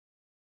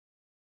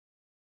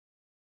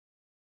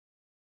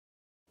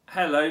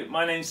Hello,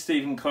 my name's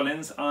Stephen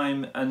Collins.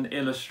 I'm an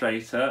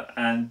illustrator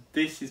and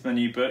this is my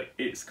new book.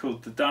 It's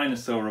called the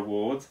Dinosaur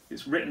Awards.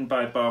 It's written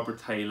by Barbara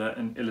Taylor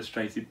and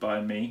illustrated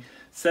by me.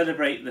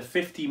 Celebrate the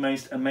 50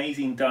 most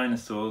amazing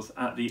dinosaurs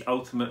at the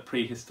ultimate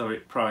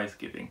prehistoric prize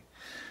giving.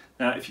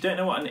 Now, if you don't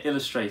know what an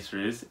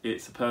illustrator is,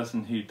 it's a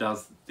person who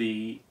does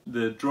the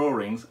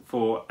drawings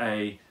for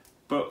a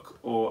book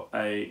or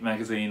a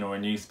magazine or a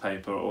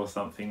newspaper or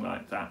something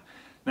like that.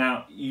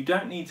 Now, you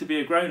don't need to be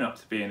a grown-up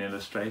to be an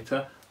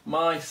illustrator.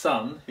 My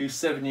son, who's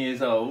 7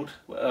 years old,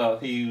 well,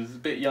 he was a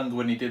bit younger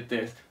when he did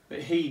this,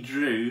 but he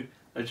drew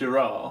a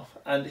giraffe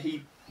and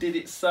he did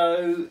it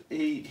so,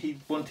 he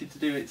wanted to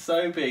do it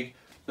so big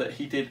that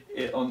he did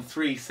it on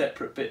 3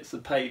 separate bits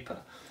of paper.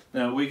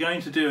 Now, we're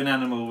going to do an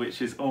animal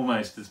which is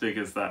almost as big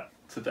as that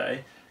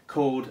today,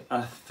 called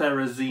a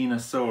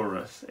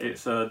Therizinosaurus.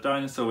 It's a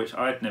dinosaur which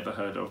I'd never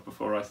heard of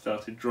before I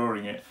started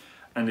drawing it,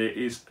 and it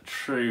is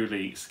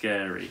truly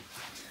scary.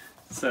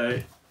 So,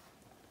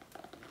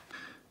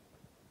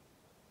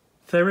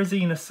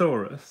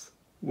 Therizinosaurus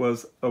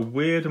was a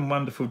weird and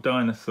wonderful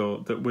dinosaur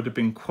that would have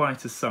been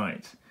quite a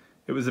sight.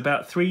 It was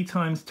about 3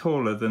 times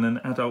taller than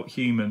an adult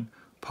human,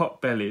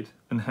 pot-bellied,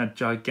 and had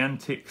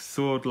gigantic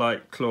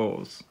sword-like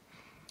claws.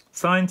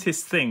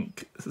 Scientists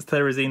think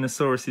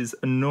Therizinosaurus's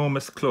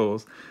enormous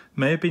claws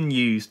may have been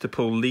used to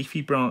pull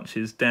leafy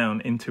branches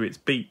down into its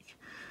beak.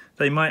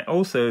 They might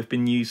also have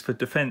been used for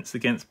defence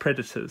against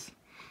predators,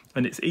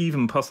 and it's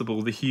even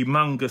possible the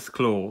humongous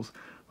claws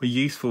were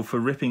useful for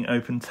ripping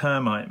open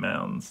termite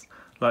mounds,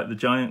 like the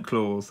giant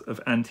claws of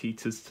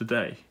anteaters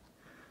today.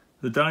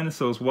 The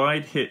dinosaur's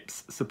wide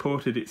hips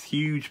supported its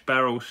huge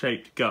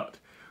barrel-shaped gut,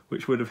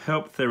 which would have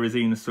helped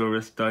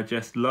Therizinosaurus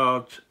digest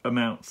large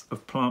amounts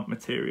of plant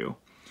material.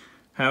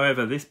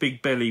 However, this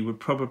big belly would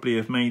probably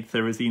have made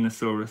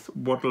Therizinosaurus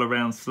waddle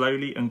around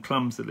slowly and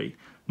clumsily,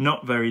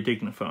 not very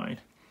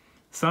dignified.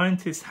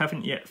 Scientists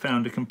haven't yet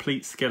found a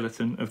complete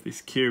skeleton of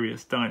this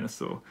curious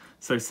dinosaur,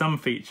 so some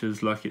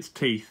features, like its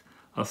teeth,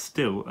 are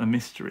still a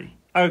mystery.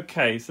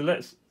 Okay, so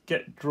let's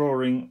get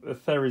drawing the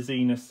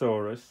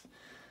Therizinosaurus.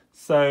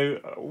 So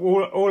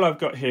all I've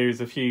got here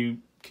is a few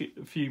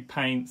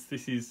paints.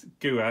 This is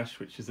gouache,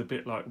 which is a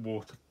bit like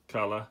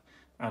watercolour,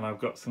 and I've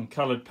got some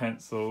coloured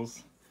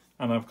pencils,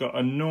 and I've got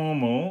a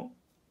normal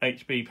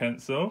HB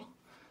pencil,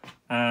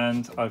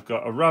 and I've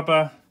got a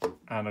rubber,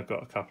 and I've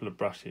got a couple of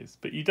brushes.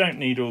 But you don't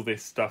need all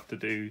this stuff to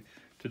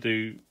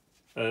do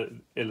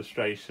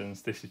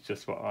illustrations. This is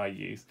just what I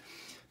use.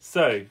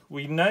 So,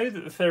 we know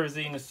that the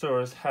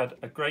Therizinosaurus had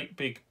a great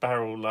big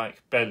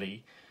barrel-like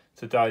belly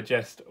to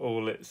digest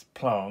all its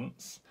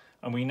plants,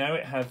 and we know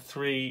it had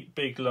 3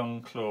 big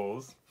long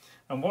claws.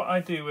 And what I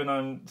do when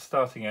I'm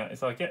starting out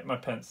is I get my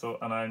pencil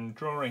and I'm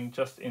drawing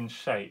just in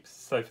shapes.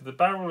 So for the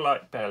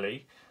barrel-like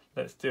belly,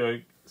 let's do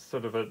a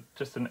sort of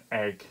just an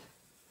egg.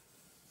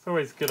 It's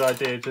always a good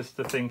idea just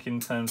to think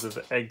in terms of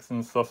eggs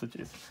and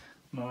sausages.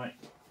 My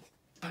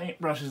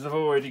paintbrushes have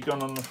already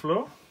gone on the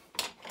floor.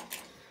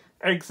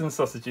 Eggs and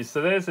sausages.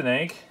 So there's an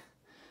egg,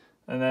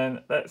 and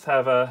then let's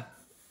have a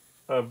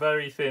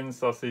very thin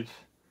sausage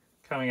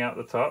coming out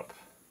the top,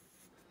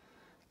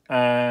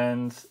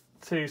 and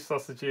 2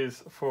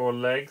 sausages for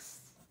legs.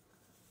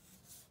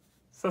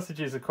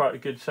 Sausages are quite a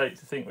good shape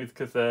to think with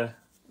because they're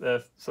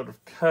sort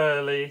of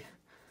curly,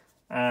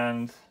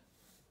 and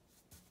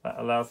that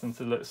allows them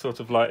to look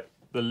sort of like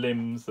the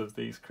limbs of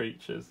these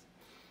creatures.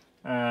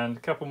 And a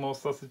couple more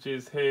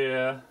sausages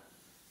here.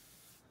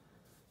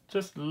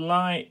 Just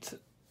light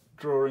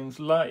drawings,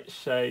 light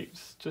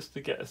shapes, just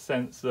to get a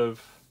sense of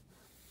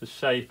the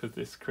shape of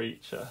this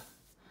creature.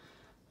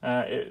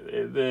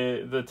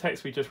 The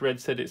text we just read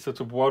said it sort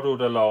of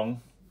waddled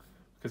along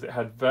because it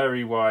had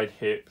very wide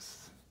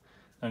hips.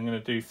 I'm going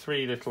to do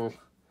three little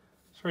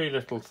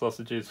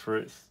sausages for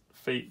its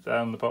feet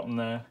down the bottom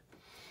there,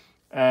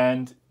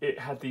 and it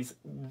had these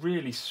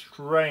really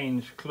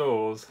strange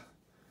claws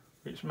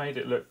which made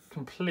it look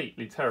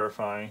completely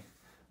terrifying,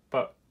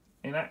 but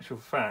in actual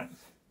fact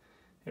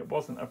it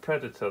wasn't a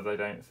predator, they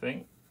don't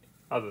think,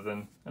 other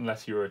than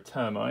unless you were a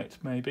termite,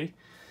 maybe.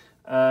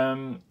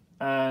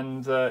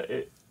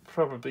 It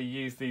probably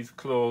used these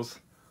claws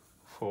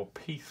for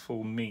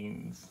peaceful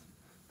means,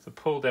 to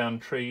pull down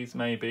trees,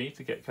 maybe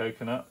to get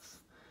coconuts,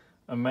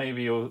 and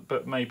maybe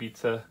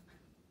to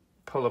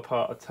pull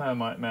apart a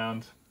termite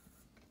mound,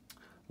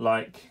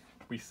 like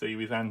we see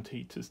with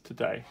anteaters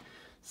today.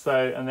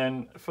 So, and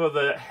then for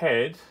the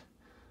head,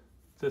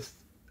 just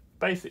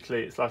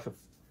basically it's like a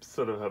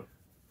sort of a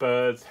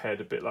bird's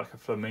head, a bit like a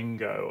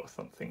flamingo or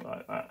something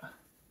like that.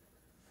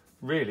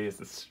 Really is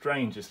the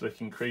strangest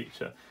looking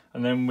creature.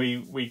 And then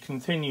we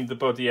continued the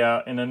body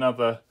out in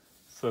another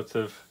sort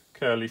of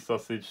curly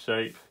sausage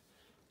shape,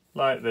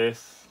 like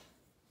this.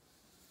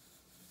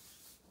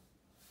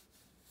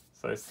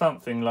 So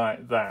something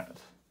like that.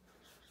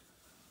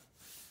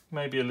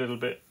 Maybe a little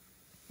bit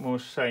more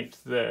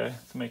shaped there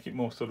to make it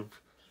more sort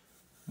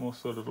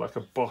of like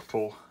a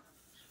bottle.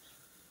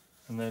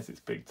 And there's its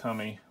big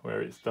tummy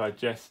where it's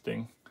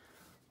digesting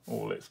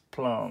all its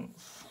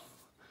plants.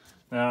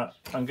 Now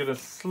I'm going to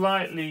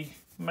slightly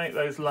make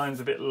those lines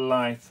a bit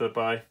lighter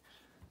by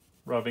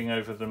rubbing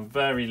over them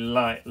very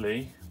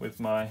lightly with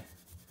my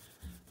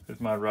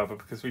rubber,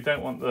 because we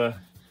don't want the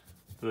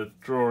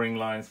drawing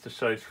lines to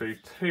show through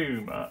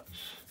too much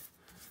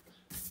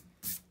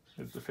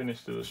with the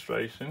finished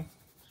illustration.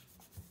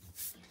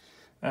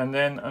 And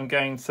then I'm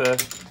going to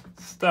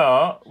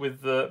start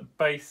with the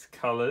base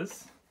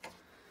colours.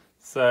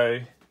 So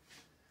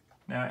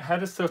now it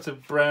had a sort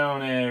of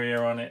brown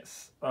area on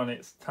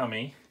its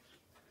tummy.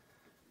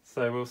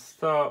 So we'll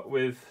start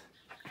with,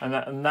 and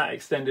that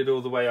extended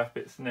all the way up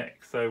its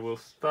neck. So we'll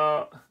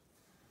start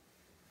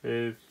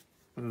with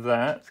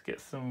that. Get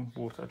some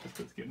water. I just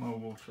got to get more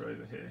water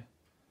over here.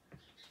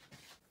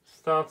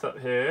 Start up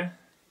here,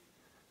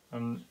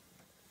 and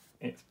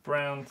its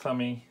brown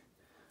tummy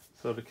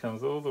sort of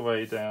comes all the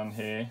way down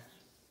here.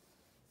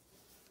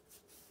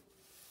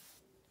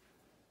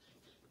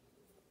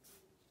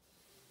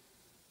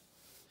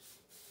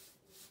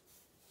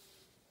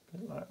 A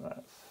bit like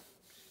that.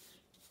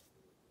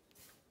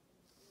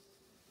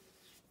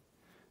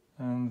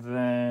 And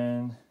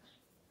then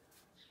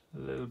a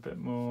little bit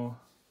more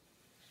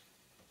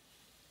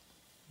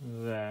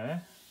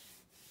there.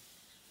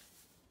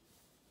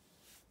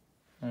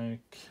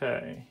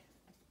 Okay.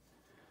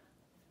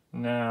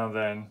 Now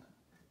then,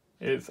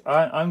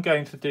 I'm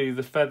going to do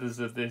the feathers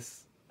of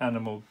this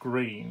animal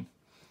green.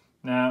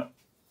 Now,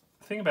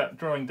 the thing about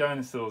drawing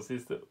dinosaurs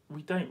is that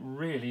we don't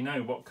really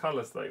know what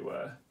colours they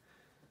were.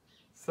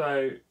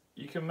 So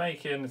you can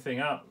make anything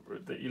up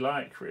that you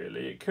like,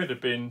 really. It could have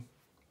been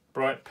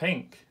bright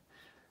pink.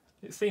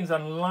 It seems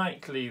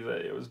unlikely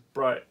that it was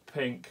bright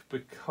pink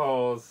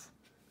because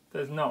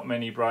there's not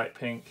many bright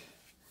pink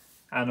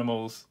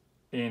animals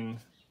in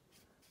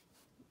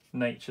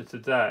nature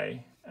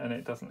today, and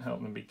it doesn't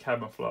help them be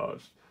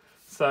camouflaged.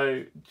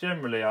 So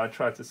generally I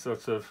try to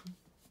sort of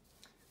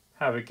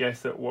have a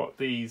guess at what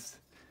these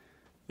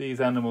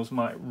animals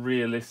might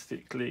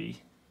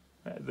realistically,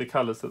 the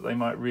colours that they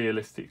might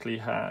realistically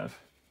have.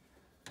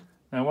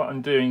 Now what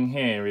I'm doing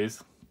here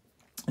is,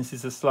 this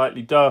is a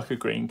slightly darker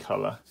green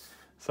colour,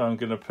 so I'm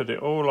going to put it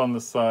all on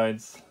the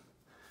sides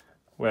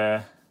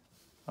where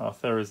our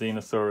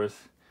Therizinosaurus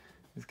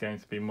is going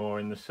to be more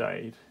in the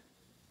shade.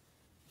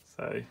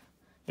 So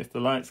if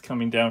the light's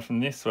coming down from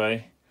this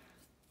way,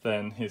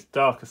 then his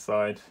darker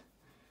side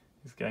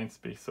is going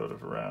to be sort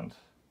of around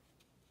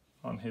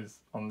on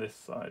this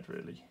side,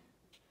 really.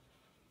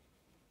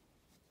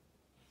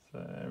 So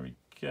there we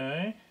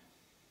go,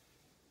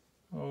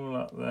 all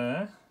up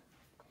there.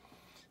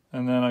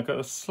 And then I've got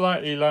a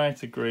slightly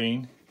lighter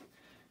green,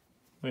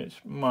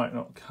 which might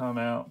not come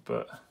out,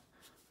 but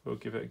we'll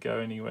give it a go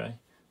anyway.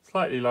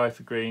 Slightly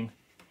lighter green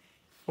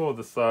for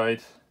the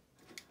side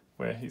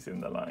where he's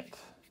in the light.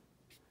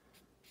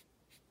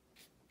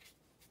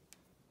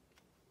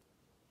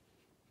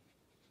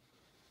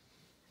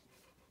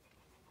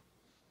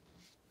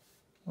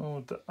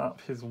 All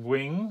up his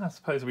wing. I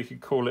suppose we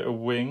could call it a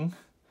wing,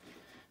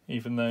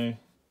 even though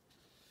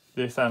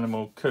this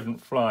animal couldn't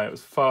fly. It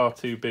was far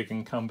too big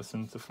and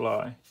cumbersome to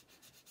fly.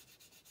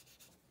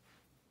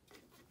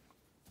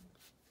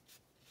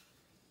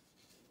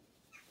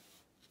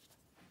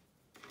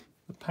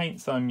 The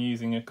paints I'm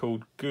using are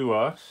called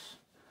gouache.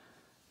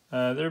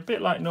 They're a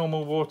bit like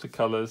normal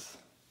watercolours,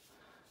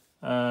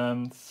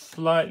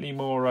 slightly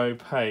more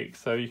opaque.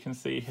 So you can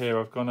see here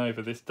I've gone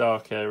over this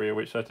dark area,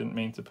 which I didn't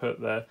mean to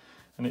put there,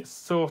 and it's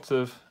sort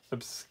of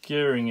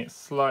obscuring it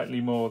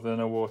slightly more than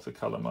a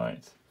watercolour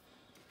might.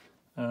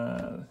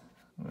 And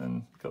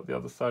then got the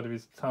other side of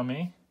his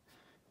tummy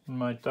in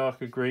my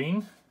darker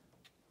green,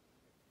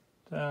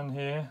 down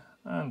here,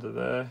 under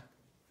there.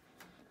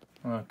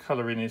 I'll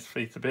colour in his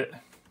feet a bit.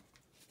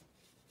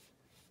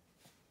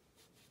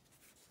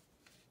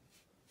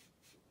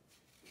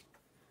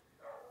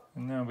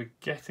 And now we're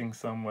getting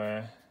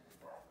somewhere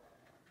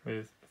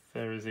with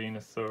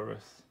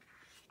Therizinosaurus.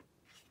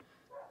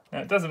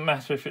 Now it doesn't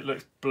matter if it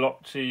looks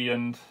blotchy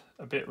and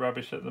a bit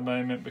rubbish at the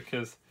moment,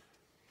 because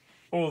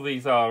all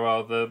these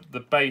are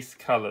the base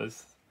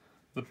colours,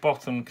 the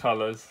bottom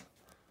colours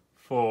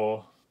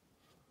for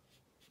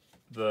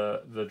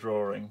the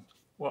drawing.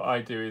 What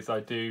I do is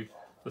I do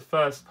the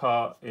first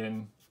part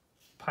in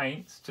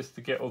paints just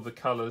to get all the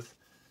colours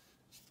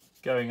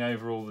going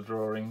over all the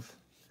drawings,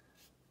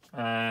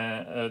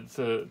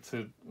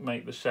 to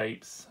make the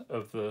shapes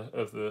of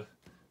the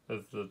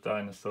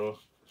dinosaur,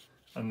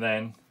 and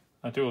then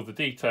I do all the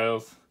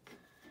details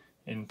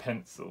in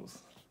pencils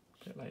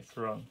a bit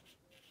later on.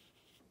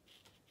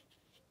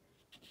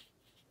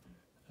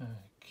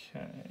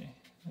 Okay,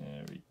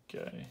 there we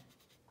go.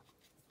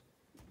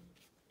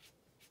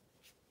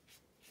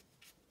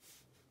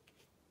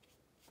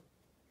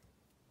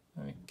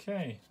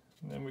 Okay,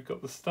 and then we've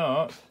got the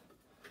start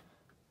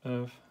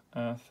of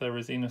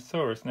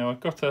Therizinosaurus. Now I've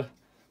got a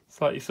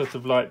slightly sort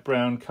of light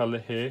brown colour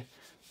here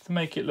to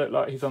make it look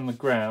like he's on the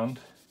ground.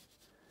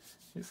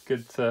 It's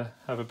good to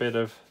have a bit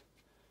of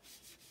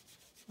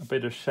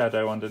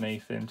shadow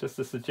underneath him, just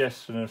a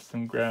suggestion of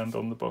some ground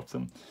on the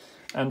bottom.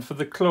 And for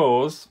the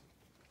claws,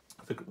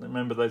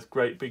 remember those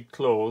great big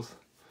claws,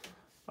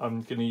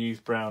 I'm going to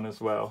use brown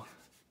as well,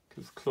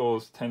 because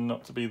claws tend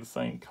not to be the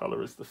same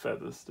colour as the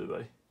feathers, do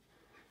they,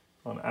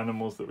 on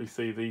animals that we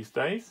see these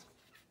days.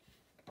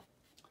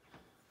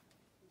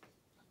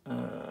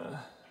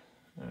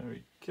 There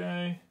we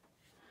go.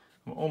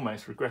 I'm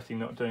almost regretting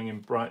not doing him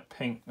bright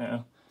pink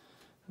now.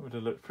 It would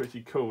have looked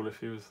pretty cool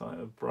if he was like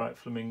a bright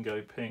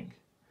flamingo pink.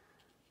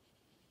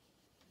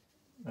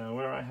 Now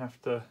where I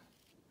have to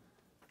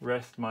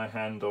rest my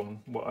hand on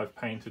what I've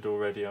painted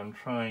already, I'm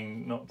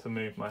trying not to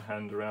move my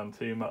hand around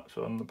too much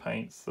on the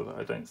paints so that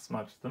I don't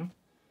smudge them.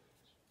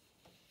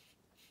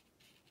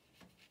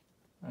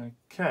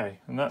 Okay,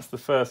 and that's the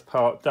first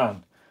part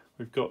done.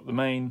 We've got the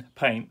main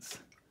paints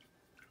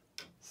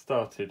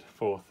started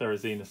for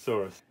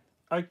Therizinosaurus.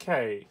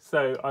 Okay,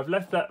 so I've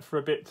left that for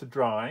a bit to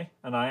dry,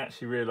 and I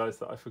actually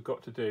realised that I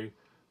forgot to do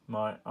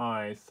my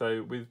eyes.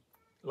 So with,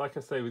 like I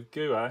say, with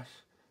gouache,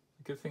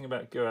 the good thing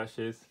about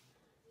gouache is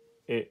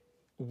it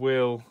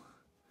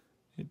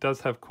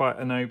does have quite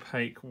an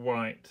opaque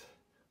white,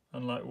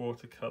 unlike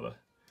watercolour.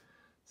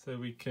 So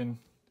we can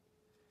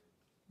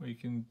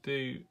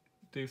do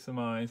some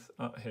eyes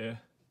up here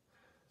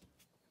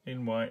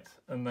in white,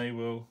 and they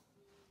will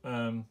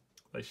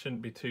they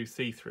shouldn't be too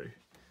see-through.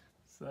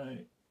 So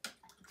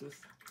just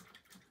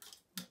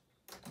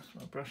wash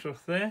my brush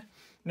off there.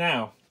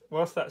 Now,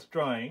 whilst that's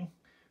drying,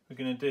 we're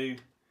going to do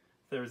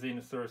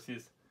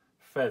Therizinosaurus's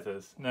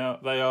feathers. Now,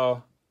 they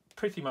are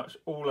pretty much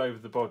all over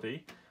the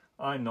body.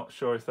 I'm not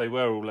sure if they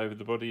were all over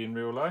the body in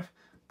real life,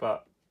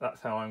 but that's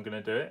how I'm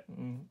going to do it.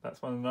 And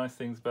that's one of the nice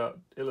things about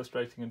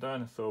illustrating a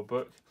dinosaur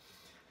book,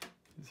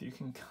 is you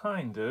can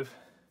kind of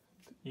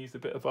use a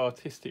bit of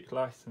artistic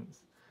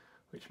license,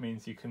 which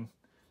means you can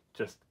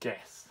just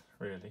guess,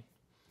 really,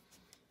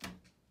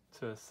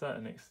 to a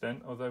certain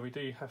extent, although we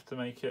do have to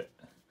make it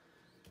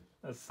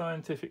as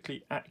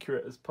scientifically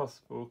accurate as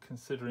possible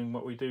considering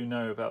what we do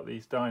know about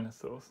these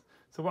dinosaurs.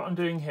 So what I'm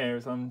doing here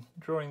is I'm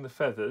drawing the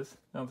feathers.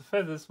 Now the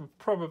feathers were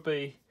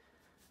probably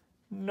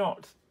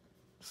not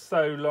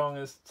so long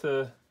as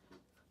to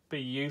be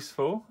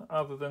useful,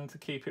 other than to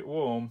keep it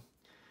warm,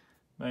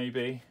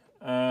 maybe.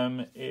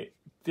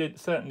 It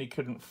certainly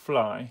couldn't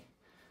fly.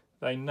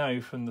 They know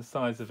from the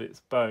size of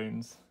its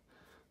bones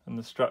and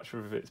the structure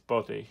of its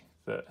body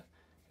that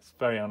it's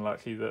very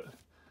unlikely that,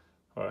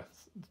 or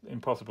it's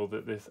impossible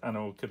that this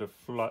animal could have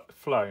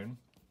flown.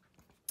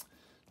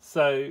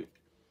 So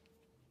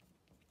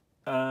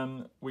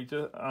I'm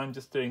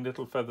just doing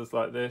little feathers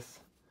like this,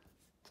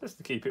 just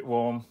to keep it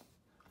warm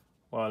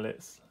while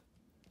it's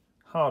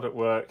hard at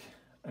work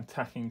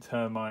attacking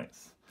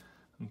termites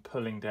and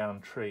pulling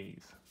down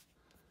trees.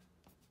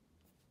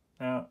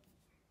 Now,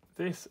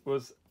 this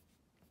was,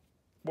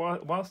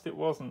 whilst it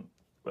wasn't,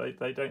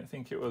 they don't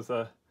think it was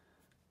a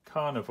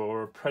carnivore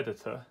or a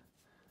predator,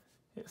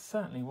 it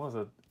certainly was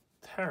a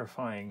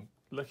terrifying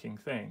looking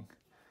thing.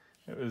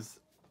 It was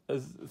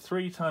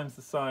 3 times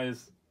the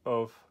size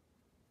of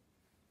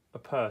a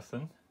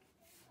person,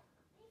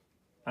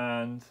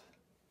 and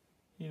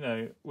you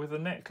know, with a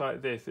neck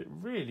like this, it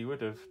really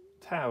would have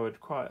towered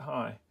quite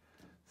high.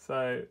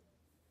 So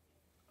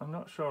I'm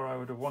not sure I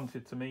would have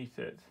wanted to meet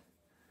it,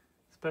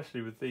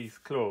 especially with these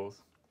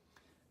claws.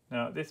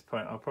 Now at this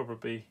point I'll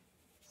probably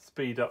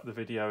speed up the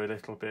video a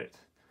little bit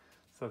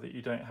so that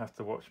you don't have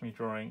to watch me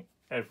drawing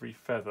every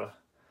feather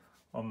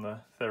on the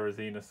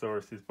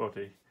Therizinosaurus's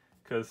body,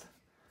 because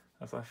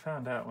as I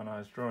found out when I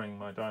was drawing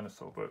my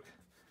dinosaur book,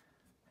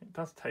 it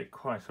does take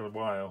quite a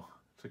while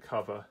to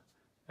cover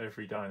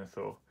every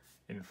dinosaur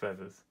in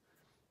feathers.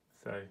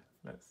 So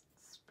let's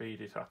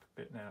speed it up a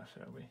bit now,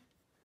 shall we?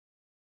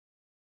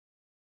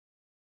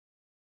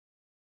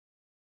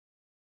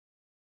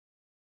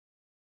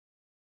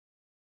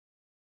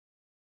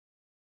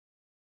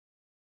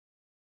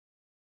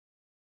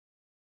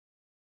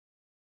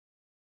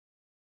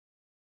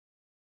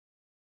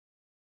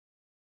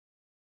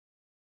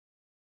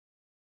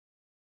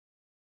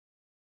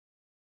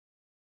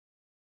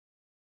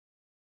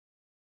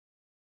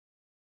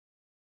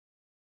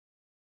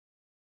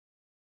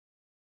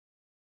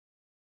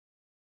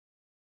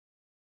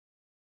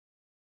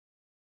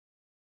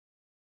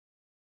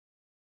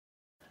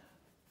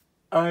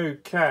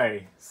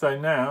 Okay, so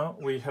now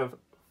we have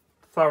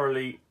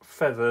thoroughly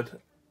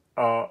feathered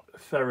our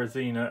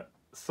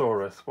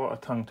Therizinosaurus. What a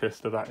tongue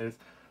twister that is.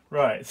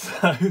 Right,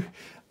 so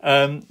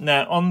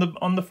now on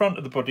the front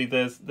of the body,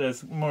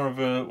 there's more of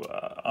a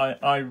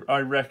I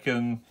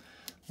reckon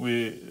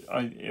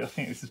I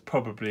think this is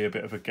probably a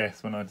bit of a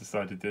guess when I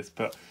decided this,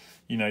 but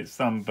you know,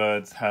 some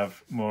birds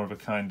have more of a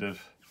kind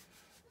of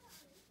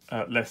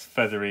less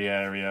feathery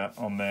area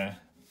on their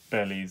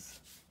bellies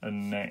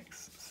and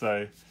necks.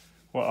 So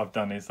what I've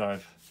done is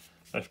I've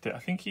left it. I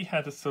think it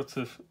had sort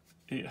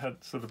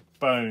of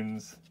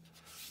bones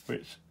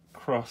which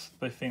crossed.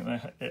 They think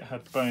it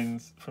had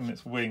bones from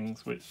its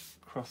wings which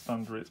crossed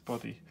under its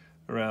body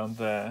around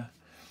there.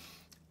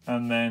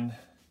 And then,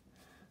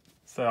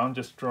 so I'm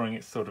just drawing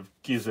its sort of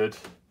gizzard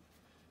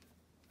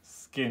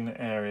skin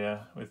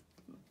area with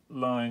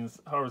lines,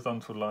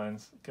 horizontal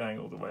lines going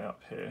all the way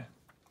up here.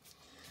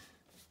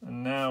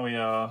 And now we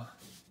are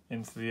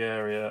into the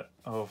area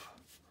of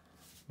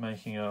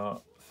making our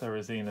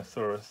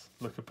Therizinosaurus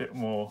look a bit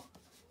more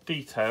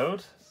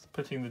detailed,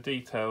 putting the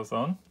details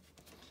on.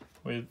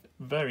 We're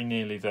very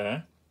nearly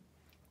there.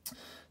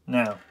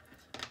 Now,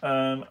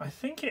 I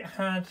think it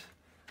had,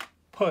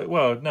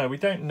 well, no, we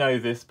don't know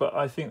this, but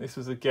I think this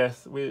was a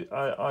guess.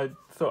 I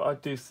thought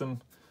I'd do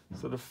some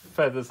sort of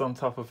feathers on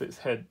top of its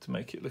head to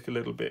make it look a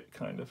little bit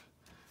kind of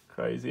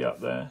crazy up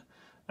there.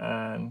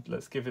 And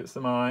let's give it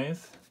some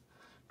eyes.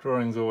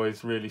 Drawings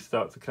always really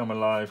start to come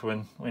alive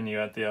when you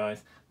add the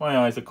eyes. My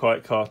eyes are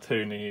quite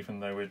cartoony, even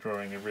though we're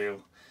drawing a real,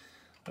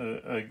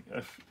 a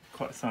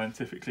quite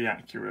scientifically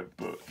accurate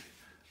book.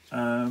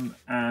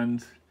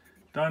 And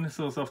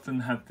dinosaurs often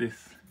had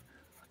this,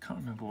 I can't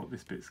remember what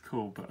this bit's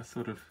called, but a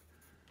sort of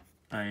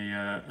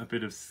a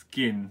bit of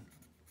skin,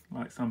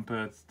 like some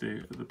birds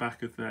do, at the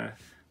back of their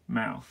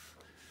mouth.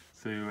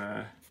 So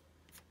I'm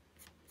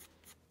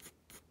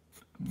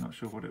not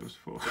sure what it was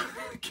for.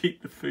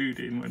 Keep the food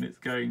in when it's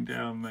going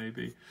down,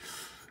 maybe.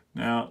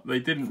 Now, they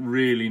didn't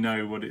really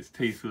know what its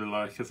teeth were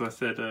like, as I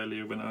said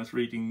earlier when I was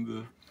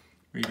reading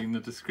the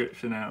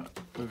description out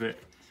of it.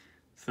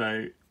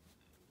 So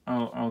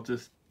I'll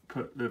just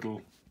put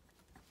little.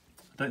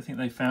 I don't think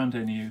they found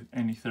any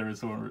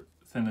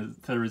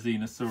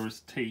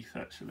Therizinosaurus teeth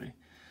actually.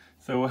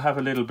 So we'll have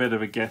a little bit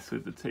of a guess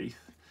with the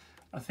teeth.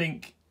 I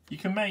think you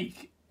can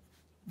make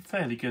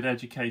fairly good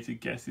educated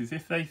guesses.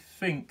 If they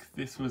think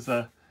this was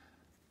a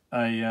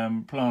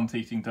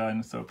plant-eating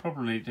dinosaur,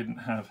 probably it didn't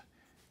have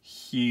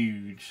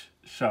huge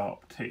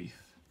sharp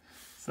teeth.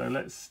 So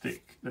let's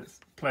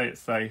play it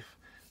safe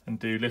and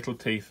do little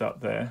teeth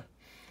up there.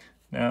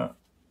 Now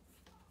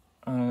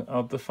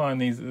I'll define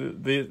these.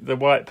 The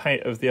white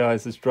paint of the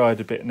eyes has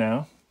dried a bit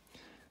now.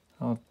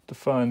 I'll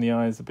define the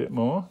eyes a bit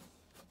more.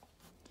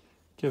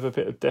 Give a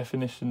bit of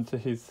definition to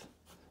his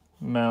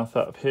mouth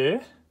up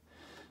here.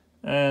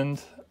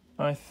 And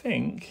I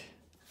think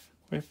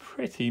we're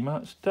pretty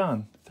much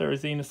done.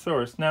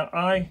 Therizinosaurus. Now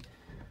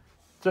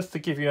just to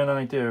give you an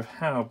idea of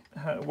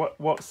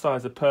what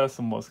size a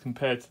person was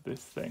compared to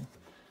this thing,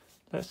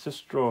 let's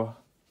just draw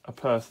a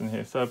person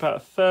here. So about a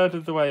third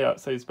of the way up,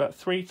 so he's about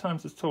 3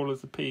 times as tall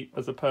as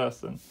a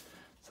person.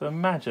 So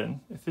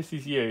imagine if this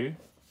is you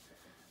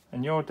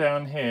and you're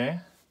down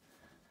here,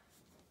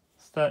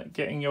 start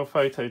getting your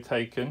photo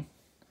taken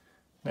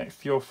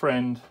next to your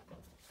friend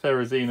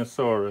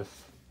Therizinosaurus.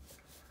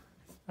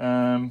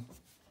 Now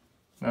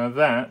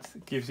that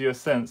gives you a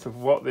sense of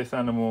what this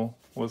animal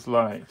was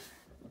like.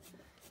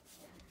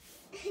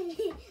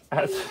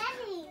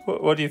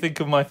 What do you think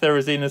of my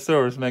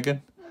Therizinosaurus,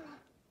 Megan?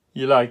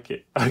 You like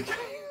it? Okay,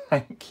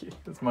 thank you.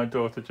 That's my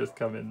daughter just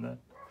come in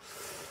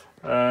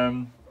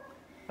there.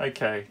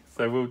 Okay,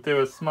 so we'll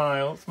do a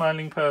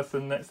smiling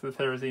person next to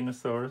the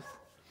Therizinosaurus,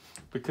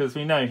 because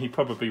we know he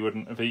probably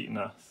wouldn't have eaten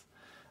us.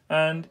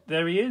 And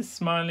there he is,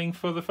 smiling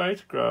for the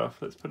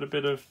photograph. Let's put a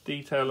bit of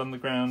detail on the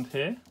ground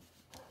here.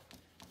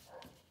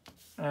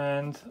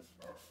 And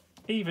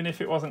even if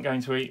it wasn't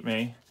going to eat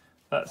me,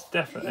 that's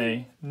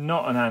definitely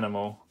not an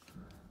animal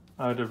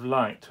I would have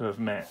liked to have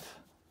met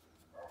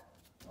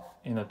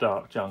in a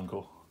dark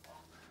jungle.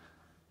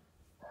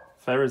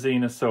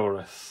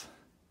 Therizinosaurus.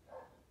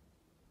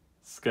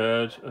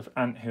 Scourge of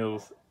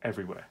anthills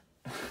everywhere.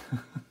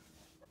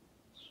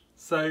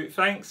 So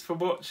thanks for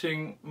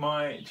watching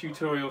my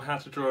tutorial how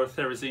to draw a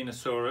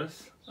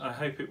Therizinosaurus. I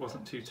hope it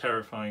wasn't too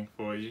terrifying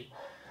for you.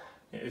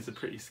 It is a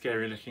pretty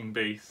scary looking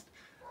beast.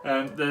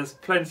 There's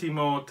plenty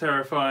more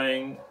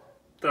terrifying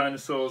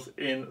dinosaurs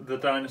in the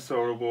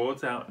Dinosaur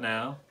Awards out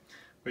now,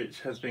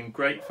 which has been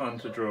great fun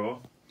to draw,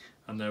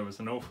 and there was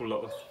an awful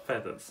lot of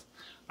feathers.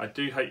 I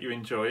do hope you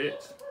enjoy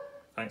it.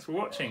 Thanks for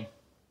watching.